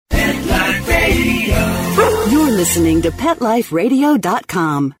listening to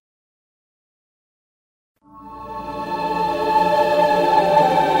PetLifeRadio.com.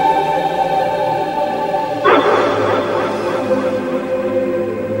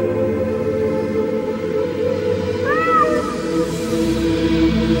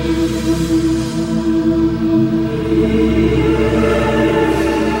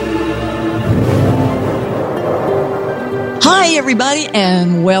 Hi, everybody,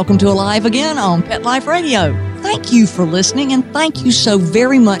 and welcome to Alive Again on Pet Life Radio. Thank you for listening, and thank you so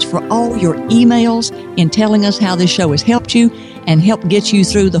very much for all your emails in telling us how this show has helped you and helped get you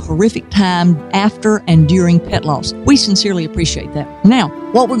through the horrific time after and during pet loss. We sincerely appreciate that. Now,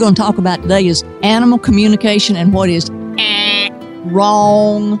 what we're going to talk about today is animal communication and what is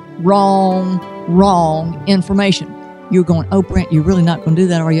wrong information. You're going, oh, Brent, you're really not going to do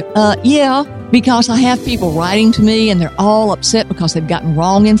that, are you? Yeah, because I have people writing to me and they're all upset because they've gotten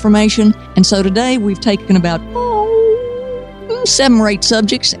wrong information. And so today we've taken about 7 or 8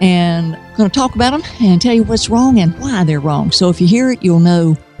 subjects and going to talk about them and tell you what's wrong and why they're wrong. So if you hear it, you'll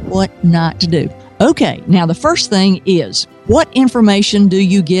know what not to do. Okay, now the first thing is, what information do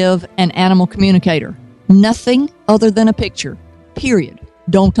you give an animal communicator? Nothing other than a picture, period.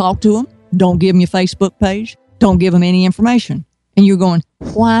 Don't talk to them. Don't give them your Facebook page. Don't give them any information. And you're going,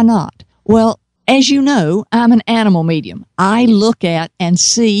 why not? Well, as you know, I'm an animal medium. I look at and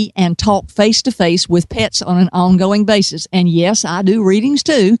see and talk face-to-face with pets on an ongoing basis. And yes, I do readings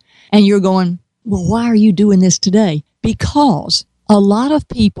too. And you're going, well, why are you doing this today? Because a lot of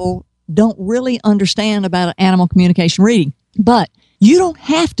people don't really understand about an animal communication reading. But you don't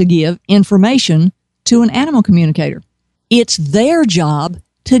have to give information to an animal communicator. It's their job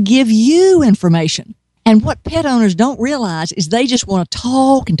to give you information. And what pet owners don't realize is they just want to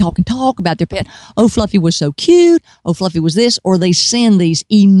talk and talk and talk about their pet. Oh, Fluffy was so cute. Oh, Fluffy was this. Or they send these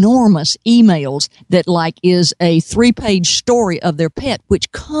enormous emails that like is a 3-page story of their pet,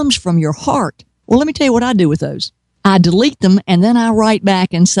 which comes from your heart. Well, let me tell you what I do with those. I delete them and then I write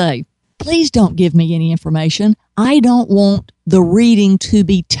back and say, please don't give me any information. I don't want the reading to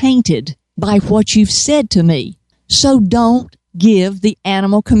be tainted by what you've said to me. So don't give the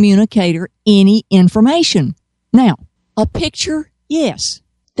animal communicator any information. Now, a picture, yes,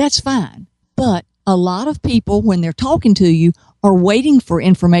 that's fine. But a lot of people, when they're talking to you, are waiting for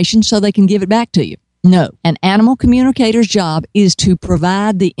information so they can give it back to you. No, an animal communicator's job is to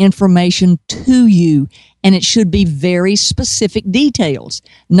provide the information to you, and it should be very specific details.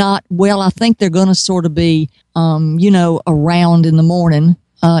 Not, well, I think they're going to sort of be, around in the morning.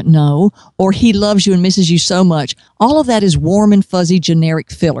 No, or he loves you and misses you so much. All of that is warm and fuzzy generic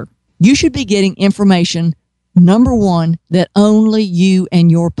filler. You should be getting information, number one, that only you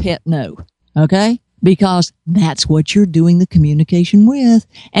and your pet know, okay? Because that's what you're doing the communication with.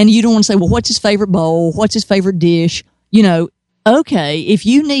 And you don't want to say, well, what's his favorite bowl? What's his favorite dish? Okay, if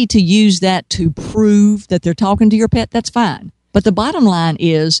you need to use that to prove that they're talking to your pet, that's fine. But the bottom line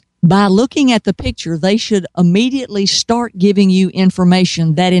is, by looking at the picture, they should immediately start giving you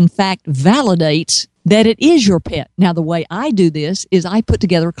information that in fact validates that it is your pet. Now, the way I do this is I put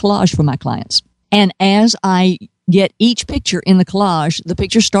together a collage for my clients. And as I get each picture in the collage, the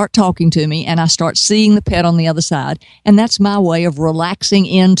pictures start talking to me and I start seeing the pet on the other side. And that's my way of relaxing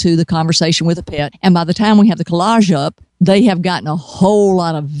into the conversation with the pet. And by the time we have the collage up, they have gotten a whole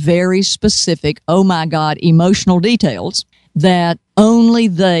lot of very specific, oh my God, emotional details that only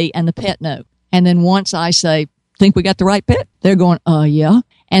they and the pet know. And then once I say, think we got the right pet? They're going, yeah.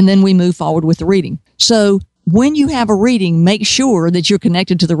 And then we move forward with the reading. So when you have a reading, make sure that you're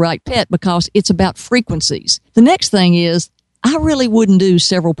connected to the right pet because it's about frequencies. The next thing is, I really wouldn't do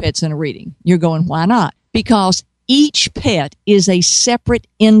several pets in a reading. You're going, why not? Because each pet is a separate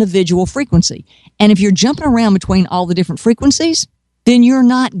individual frequency. And if you're jumping around between all the different frequencies, then you're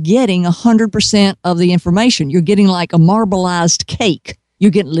not getting 100% of the information. You're getting like a marbleized cake.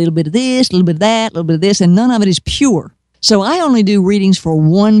 You're getting a little bit of this, a little bit of that, a little bit of this, and none of it is pure. So I only do readings for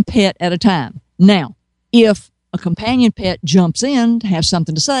one pet at a time. Now, if a companion pet jumps in to have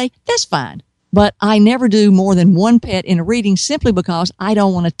something to say, that's fine. But I never do more than one pet in a reading simply because I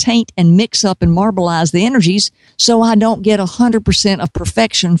don't want to taint and mix up and marbleize the energies so I don't get 100% of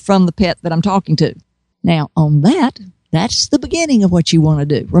perfection from the pet that I'm talking to. Now, on that, that's the beginning of what you want to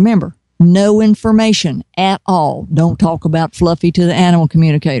do. Remember, no information at all. Don't talk about Fluffy to the animal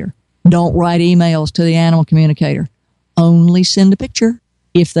communicator. Don't write emails to the animal communicator. Only send a picture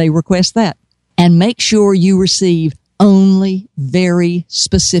if they request that. And make sure you receive only very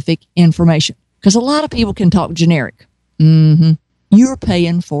specific information. Because a lot of people can talk generic. You're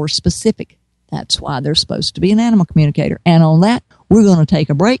paying for specific. That's why they're supposed to be an animal communicator. And on that, We're going to take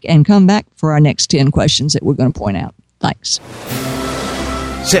a break and come back for our next 10 questions that we're going to point out. Thanks.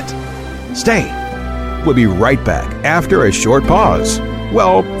 Sit. Stay. We'll be right back after a short pause.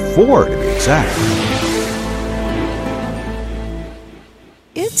 Well, 4 to be exact.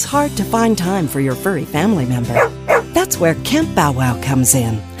 It's hard to find time for your furry family member. That's where Camp Bow Wow comes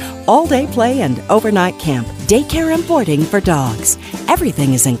in. All-day play and overnight camp, daycare and boarding for dogs.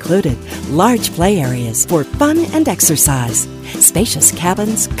 Everything is included. Large play areas for fun and exercise. Spacious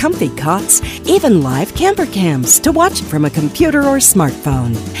cabins, comfy cots, even live camper cams to watch from a computer or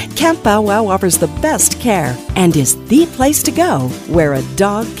smartphone. Camp Bow Wow offers the best care and is the place to go where a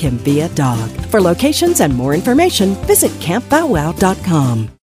dog can be a dog. For locations and more information, visit campbowwow.com.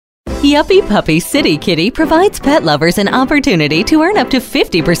 Yuppie Puppy City Kitty provides pet lovers an opportunity to earn up to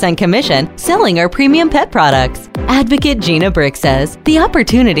 50% commission selling our premium pet products. Advocate Gina Brick says, the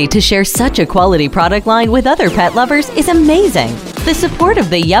opportunity to share such a quality product line with other pet lovers is amazing. The support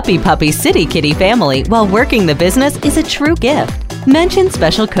of the Yuppie Puppy City Kitty family while working the business is a true gift. Mention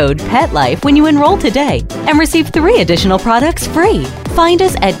special code PETLIFE when you enroll today and receive 3 additional products free. Find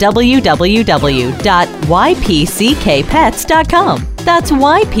us at www.ypckpets.com. That's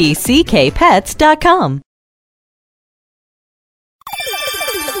ypckpets.com.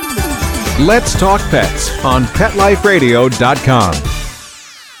 Let's talk pets on PetLifeRadio.com.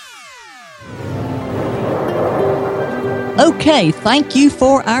 Okay, thank you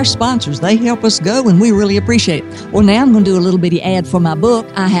for our sponsors. They help us go, and we really appreciate it. Well, now I'm going to do a little bitty ad for my book.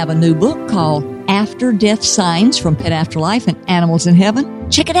 I have a new book called After Death Signs from Pet Afterlife and Animals in Heaven.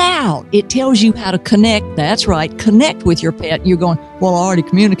 Check it out. It tells you how to connect. That's right, connect with your pet. You're going, well, I already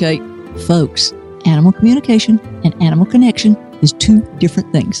communicate. Folks, animal communication and animal connection is 2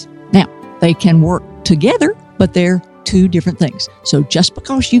 different things. Now, they can work together, but they're 2 different things. So just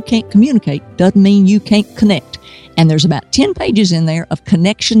because you can't communicate doesn't mean you can't connect. And there's about 10 pages in there of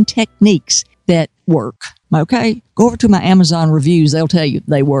connection techniques that work. Okay? Go over to my Amazon reviews. They'll tell you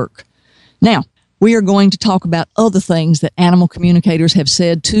they work. Now, we are going to talk about other things that animal communicators have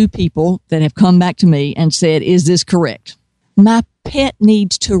said to people that have come back to me and said, is this correct? My pet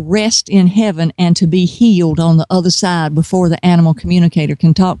needs to rest in heaven and to be healed on the other side before the animal communicator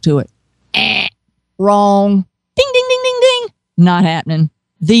can talk to it. Wrong. Ding, ding, ding, ding, ding. Not happening.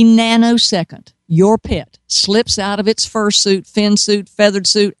 The nanosecond your pet slips out of its fur suit, fin suit, feathered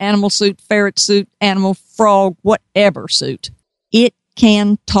suit, animal suit, ferret suit, animal, frog, whatever suit, it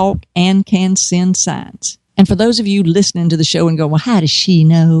can talk and can send signs. And for those of you listening to the show and go, well, how does she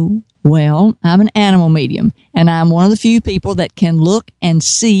know? Well, I'm an animal medium, and I'm one of the few people that can look and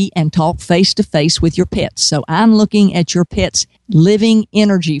see and talk face to face with your pets. So I'm looking at your pet's living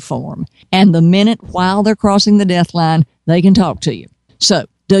energy form. And the minute while they're crossing the death line, they can talk to you. So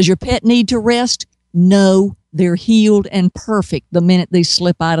does your pet need to rest? No, they're healed and perfect the minute they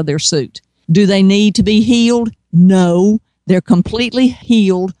slip out of their suit. Do they need to be healed? No, they're completely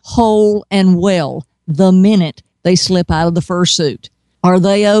healed, whole, and well the minute they slip out of the fursuit. Are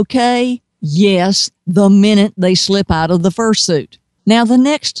they okay? Yes, the minute they slip out of the fursuit. Now, the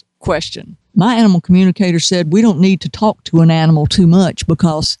next question. My animal communicator said we don't need to talk to an animal too much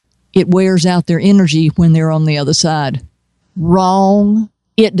because it wears out their energy when they're on the other side. Wrong.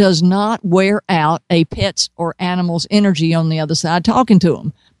 It does not wear out a pet's or animal's energy on the other side talking to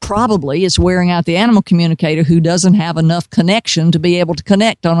them. Probably it's wearing out the animal communicator who doesn't have enough connection to be able to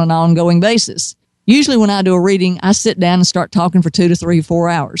connect on an ongoing basis. Usually when I do a reading, I sit down and start talking for 2 to 3, 4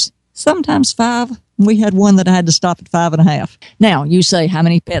 hours. Sometimes 5. We had one that I had to stop at 5.5. Now, you say, how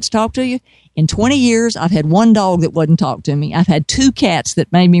many pets talk to you? In 20 years, I've had 1 dog that wouldn't talk to me. I've had 2 cats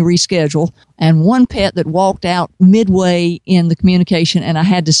that made me reschedule, and 1 pet that walked out midway in the communication, and I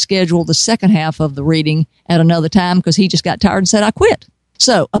had to schedule the second half of the reading at another time because he just got tired and said, I quit.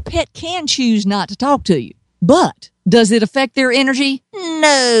 So a pet can choose not to talk to you, but does it affect their energy?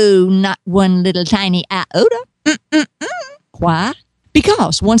 No, not one little tiny iota. Why?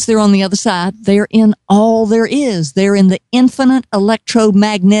 Because once they're on the other side, they're in all there is. They're in the infinite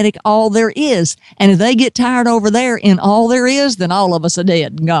electromagnetic all there is. And if they get tired over there in all there is, then all of us are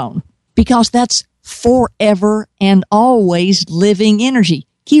dead and gone. Because that's forever and always living energy.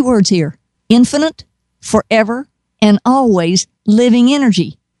 Keywords here. Infinite, forever, and always living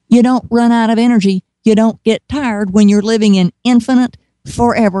energy. You don't run out of energy. You don't get tired when you're living in infinite,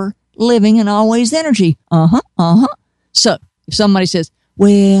 forever, living and always energy. So, if somebody says,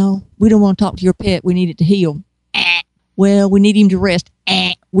 well, we don't want to talk to your pet, we need it to heal. Well, we need him to rest.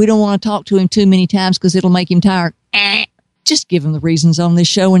 We don't want to talk to him too many times because it'll make him tired. Just give him the reasons on this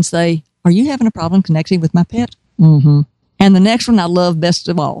show and say, are you having a problem connecting with my pet? And the next one I love best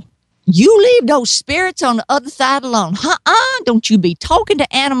of all. You leave those spirits on the other side alone. Don't you be talking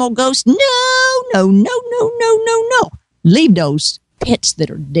to animal ghosts. No. Leave those pets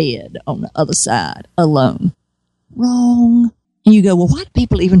that are dead on the other side alone. Wrong. And you go, well, why do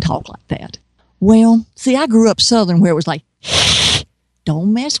people even talk like that? Well, see, I grew up Southern where it was like,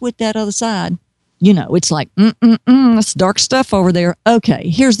 don't mess with that other side. You know, it's like, that's dark stuff over there. Okay,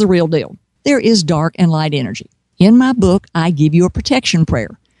 here's the real deal. There is dark and light energy. In my book, I give you a protection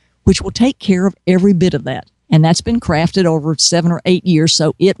prayer, which will take care of every bit of that. And that's been crafted over 7 or 8 years,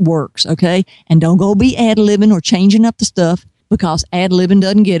 so it works, okay? And don't go be ad-libbing or changing up the stuff, because ad-libbing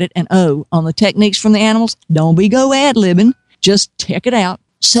doesn't get it. And on the techniques from the animals, don't be go ad-libbing. Just check it out.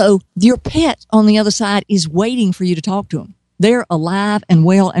 So your pet on the other side is waiting for you to talk to them. They're alive and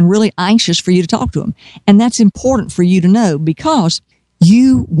well and really anxious for you to talk to them. And that's important for you to know, because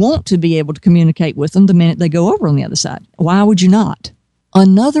you want to be able to communicate with them the minute they go over on the other side. Why would you not?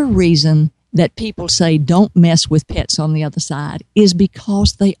 Another reason that people say don't mess with pets on the other side is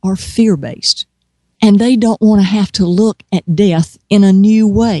because they are fear-based. And they don't want to have to look at death in a new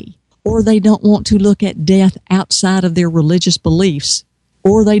way. Or they don't want to look at death outside of their religious beliefs.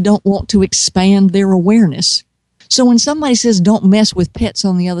 Or they don't want to expand their awareness. So when somebody says don't mess with pets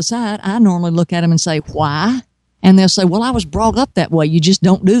on the other side, I normally look at them and say, why? And they'll say, well, I was brought up that way. You just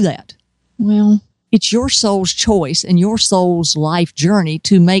don't do that. Well, it's your soul's choice and your soul's life journey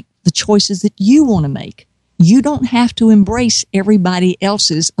to make the choices that you want to make. You don't have to embrace everybody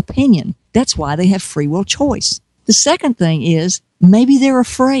else's opinion. That's why they have free will choice. The second thing is maybe they're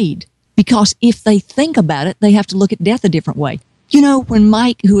afraid, because if they think about it, they have to look at death a different way. You know, when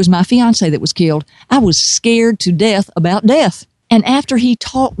Mike, who was my fiance that was killed, I was scared to death about death. And after he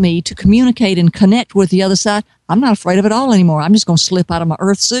taught me to communicate and connect with the other side, I'm not afraid of it all anymore. I'm just going to slip out of my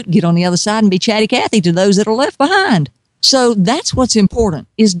earth suit, get on the other side, and be chatty Cathy to those that are left behind. So that's what's important,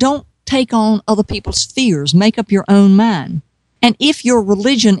 is don't take on other people's fears. Make up your own mind. And if your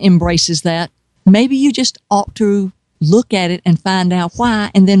religion embraces that, maybe you just ought to look at it and find out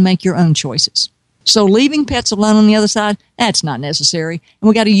why, and then make your own choices. So leaving pets alone on the other side, that's not necessary. And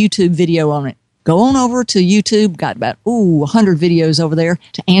we got a YouTube video on it. Go on over to YouTube. Got about 100 videos over there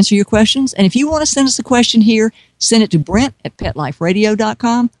to answer your questions. And if you want to send us a question here, send it to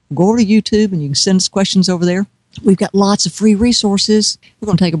Brent@PetLifeRadio.com. Go over to YouTube and you can send us questions over there. We've got lots of free resources. We're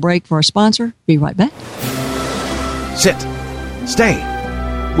going to take a break for our sponsor. Be right back. Sit. Stay.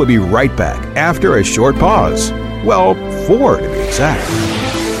 We'll be right back after a short pause. Well, 4 to be exact.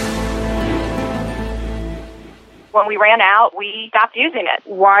 When we ran out, we stopped using it.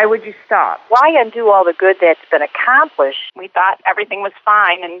 Why would you stop? Why undo all the good that's been accomplished? We thought everything was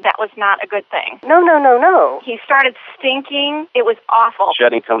fine, and that was not a good thing. No. He started stinking. It was awful.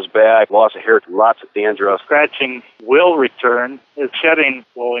 Shedding comes back, loss of hair, lots of dandruff. Scratching will return. His shedding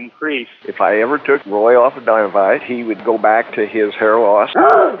will increase. If I ever took Roy off of Dinovite, he would go back to his hair loss.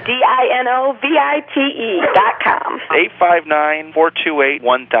 DINOVITE.com.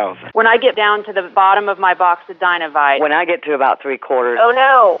 859-428-1000. When I get down to the bottom of my box of Dinovite, When I get to about 3/4. Oh,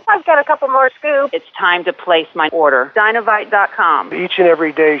 no. I've got a couple more scoops. it's time to place my order. Dinovite.com. Each and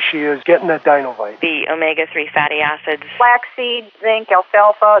every day she is getting that Dinovite. The omega-3 fatty acids. Flaxseed, zinc,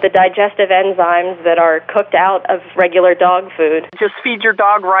 alfalfa. The digestive enzymes that are cooked out of regular dog food. Just feed your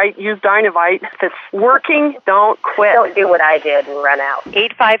dog right. Use Dinovite. If it's working, don't quit. Don't do what I did and run out.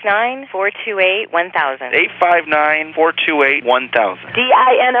 859-428-1000. 859-428-1000.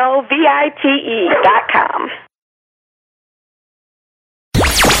 DINOVITE.com.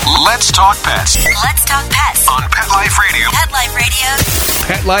 Let's talk pets. Let's talk pets On Pet Life Radio. Pet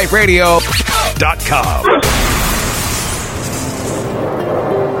Life Radio. PetLifeRadio.com.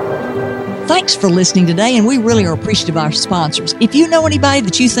 Thanks for listening today, and we really are appreciative of our sponsors. If you know anybody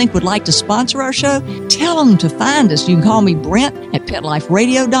that you think would like to sponsor our show, tell them to find us. You can call me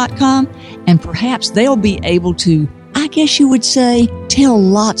Brent@PetLifeRadio.com, and perhaps they'll be able to, I guess you would say, tell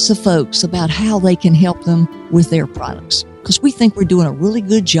lots of folks about how they can help them with their products. Because we think we're doing a really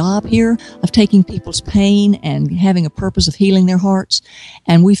good job here of taking people's pain and having a purpose of healing their hearts.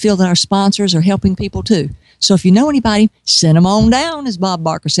 And we feel that our sponsors are helping people too. So if you know anybody, send them on down, as Bob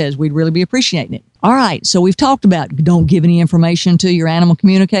Barker says. We'd really be appreciating it. All right, so we've talked about don't give any information to your animal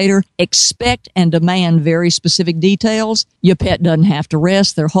communicator. Expect and demand very specific details. Your pet doesn't have to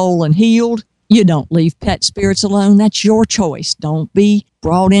rest. They're whole and healed. You don't leave pet spirits alone. That's your choice. Don't be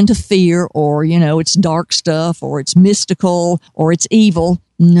brought into fear or, it's dark stuff or it's mystical or it's evil.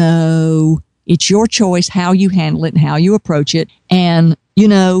 No, it's your choice how you handle it and how you approach it. And, you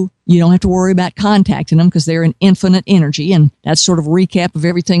don't have to worry about contacting them because they're an infinite energy. And that's sort of a recap of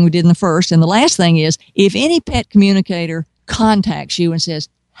everything we did in the first. And the last thing is, if any pet communicator contacts you and says,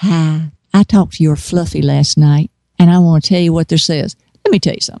 Hi, I talked to your Fluffy last night, and I want to tell you what this says. Let me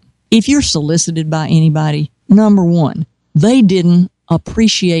tell you something. If you're solicited by anybody, number one, they didn't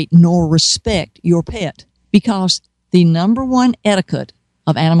appreciate nor respect your pet, because the number one etiquette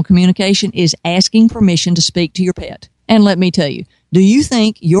of animal communication is asking permission to speak to your pet. And let me tell you, do you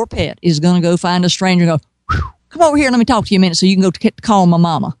think your pet is going to go find a stranger and go, come over here, let me talk to you a minute so you can go call my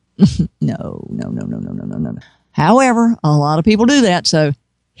mama? No. However, a lot of people do that, so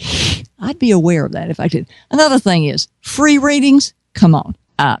I'd be aware of that if I did. Another thing is, free readings, come on.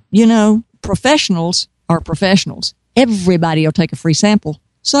 Professionals are professionals. Everybody will take a free sample,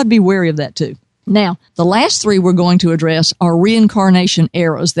 so I'd be wary of that too. Now, the last three we're going to address are reincarnation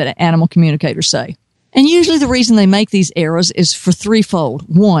errors that animal communicators say. And usually the reason they make these errors is for threefold.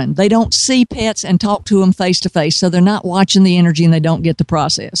 One, they don't see pets and talk to them face to face, so they're not watching the energy and they don't get the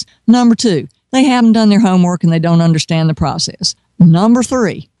process. Number two, they haven't done their homework and they don't understand the process. Number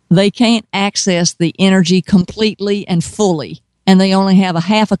three, they can't access the energy completely and fully, and they only have a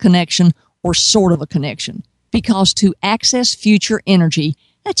half a connection or sort of a connection. Because to access future energy,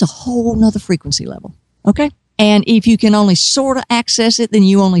 that's a whole nother frequency level. Okay? And if you can only sort of access it, then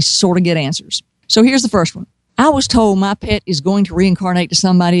you only sort of get answers. So here's the first one. I was told my pet is going to reincarnate to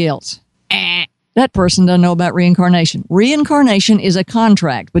somebody else. That person doesn't know about reincarnation. Reincarnation is a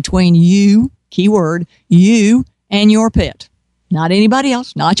contract between you, keyword, you and your pet. Not anybody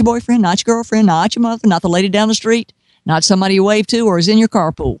else. Not your boyfriend, not your girlfriend, not your mother, not the lady down the street, not somebody you wave to or is in your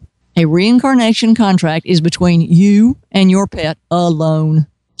carpool. A reincarnation contract is between you and your pet alone.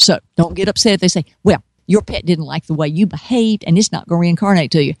 So don't get upset if they say, well, your pet didn't like the way you behaved and it's not going to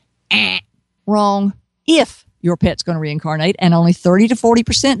reincarnate to you. Wrong. If your pet's going to reincarnate, and only 30 to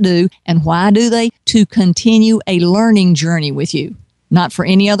 40% do. And why do they? To continue a learning journey with you, not for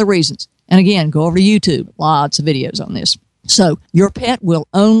any other reasons. And again, go over to YouTube. Lots of videos on this. So your pet will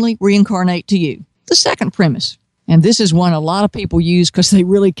only reincarnate to you. The second premise, and this is one a lot of people use because they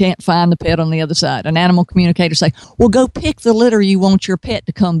really can't find the pet on the other side. An animal communicator say, well, go pick the litter you want your pet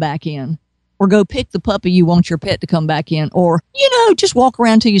to come back in. Or go pick the puppy you want your pet to come back in. Or, just walk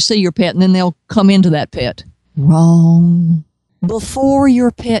around till you see your pet and then they'll come into that pet. Wrong. Before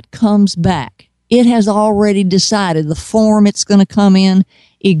your pet comes back, it has already decided the form it's going to come in,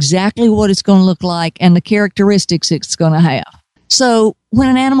 exactly what it's going to look like, and the characteristics it's going to have. So when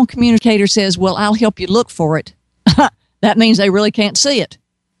an animal communicator says, well, I'll help you look for it, that means they really can't see it.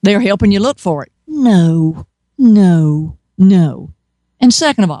 They're helping you look for it. No. And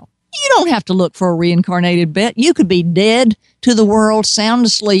second of all, you don't have to look for a reincarnated pet. You could be dead to the world, sound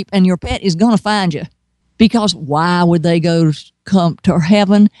asleep, and your pet is going to find you. Because why would they come to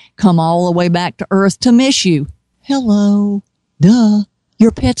heaven, come all the way back to earth to miss you? Hello. Duh.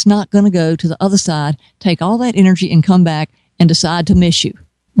 Your pet's not going to go to the other side, take all that energy and come back and decide to miss you.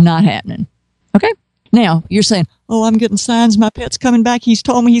 Not happening. Okay? Now, you're saying, oh, I'm getting signs my pet's coming back. He's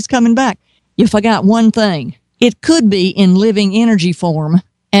told me he's coming back. You forgot one thing. It could be in living energy form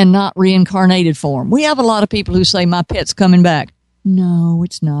and not reincarnated form. We have a lot of people who say, my pet's coming back. No,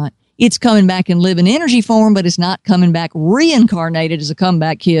 it's not. It's coming back in living energy form, but it's not coming back reincarnated as a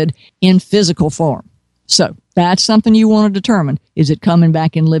comeback kid in physical form. So that's something you want to determine. Is it coming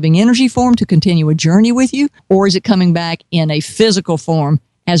back in living energy form to continue a journey with you, or is it coming back in a physical form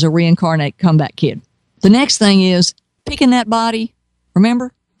as a reincarnate comeback kid? The next thing is picking that body.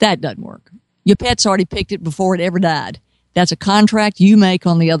 Remember, that doesn't work. Your pet's already picked it before it ever died. That's a contract you make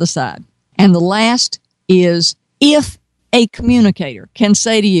on the other side. And the last is, if a communicator can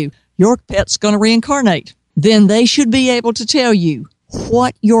say to you, your pet's going to reincarnate, then they should be able to tell you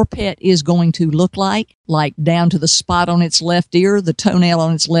what your pet is going to look like down to the spot on its left ear, the toenail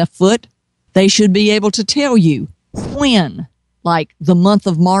on its left foot. They should be able to tell you when, like the month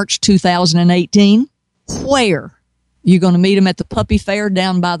of March 2018, where you're going to meet them at the puppy fair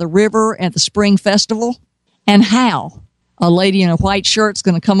down by the river at the spring festival, and how a lady in a white shirt's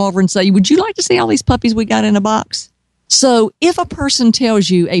going to come over and say, would you like to see all these puppies we got in a box? So if a person tells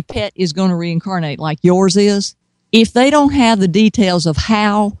you a pet is going to reincarnate like yours is, if they don't have the details of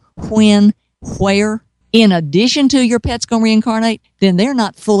how, when, where, in addition to your pet's going to reincarnate, then they're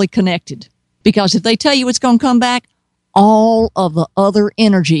not fully connected. Because if they tell you it's going to come back, all of the other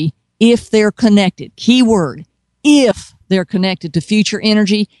energy, if they're connected, keyword, if they're connected to future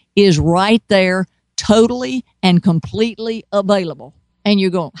energy, is right there, totally and completely available. And you're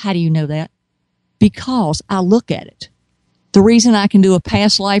going, how do you know that? Because I look at it. The reason I can do a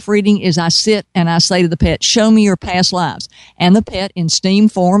past life reading is I sit and I say to the pet, show me your past lives. And the pet, in steam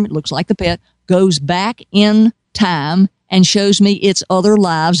form, it looks like the pet, goes back in time and shows me its other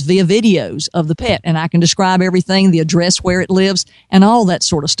lives via videos of the pet. And I can describe everything, the address where it lives, and all that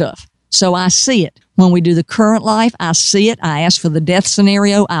sort of stuff. So I see it. When we do the current life, I see it. I ask for the death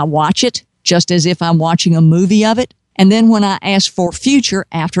scenario. I watch it just as if I'm watching a movie of it. And then when I ask for future,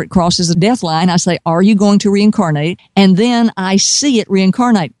 after it crosses the death line, I say, are you going to reincarnate? And then I see it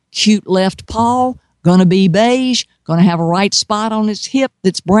reincarnate. Cute left paw, gonna be beige, gonna have a right spot on its hip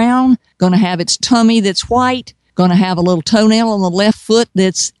that's brown, gonna have its tummy that's white, gonna have a little toenail on the left foot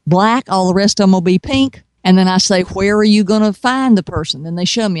that's black, all the rest of them will be pink. And then I say, where are you gonna find the person? Then they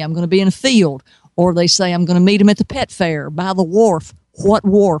show me, I'm gonna be in a field. Or they say, I'm gonna meet him at the pet fair, by the wharf.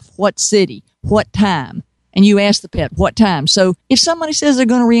 What city, what time? And you ask the pet, what time? So if somebody says they're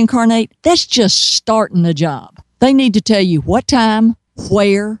gonna reincarnate, that's just starting the job. They need to tell you what time,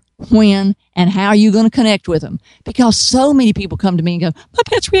 where, when, and how you're going to connect with them. Because so many people come to me and go, my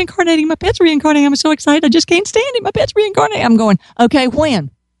pet's reincarnating, I'm so excited, I just can't stand it, my pet's reincarnating. I'm going, okay,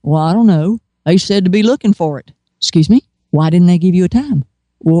 when? Well, I don't know. They said to be looking for it. Excuse me? Why didn't they give you a time?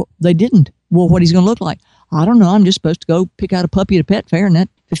 Well, they didn't. Well, what he's going to look like? I don't know, I'm just supposed to go pick out a puppy at a pet fair, and that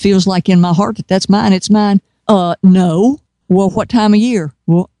if it feels like in my heart that that's mine, it's mine. No. Well, what time of year?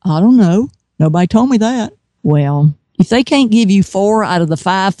 Well, I don't know. Nobody told me that. Well, if they can't give you 4 out of the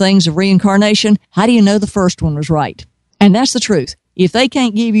 5 things of reincarnation, how do you know the first one was right? And that's the truth. If they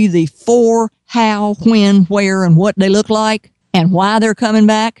can't give you the 4 how, when, where, and what they look like, and why they're coming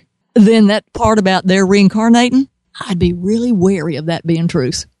back, then that part about their reincarnating, I'd be really wary of that being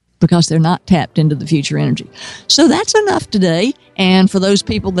truth, because they're not tapped into the future energy. So that's enough today. And for those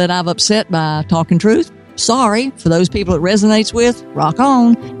people that I've upset by talking truth, sorry. For those people it resonates with, rock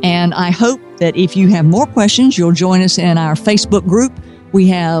on. And I hope that if you have more questions, you'll join us in our Facebook group. We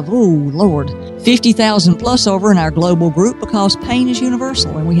have, 50,000 plus over in our global group, because pain is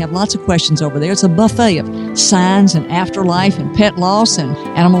universal, and we have lots of questions over there. It's a buffet of signs and afterlife and pet loss and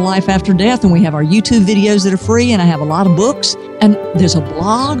animal life after death. And we have our YouTube videos that are free, and I have a lot of books, and there's a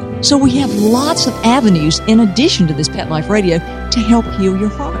blog. So we have lots of avenues in addition to this Pet Life Radio to help heal your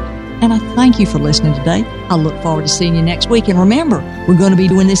heart. And I thank you for listening today. I look forward to seeing you next week. And remember, we're going to be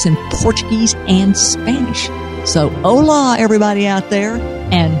doing this in Portuguese and Spanish. So, hola, everybody out there.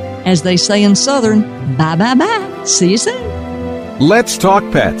 And as they say in Southern, bye-bye-bye. See you soon. Let's Talk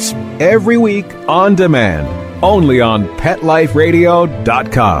Pets, every week on demand, only on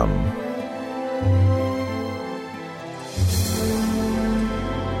PetLifeRadio.com.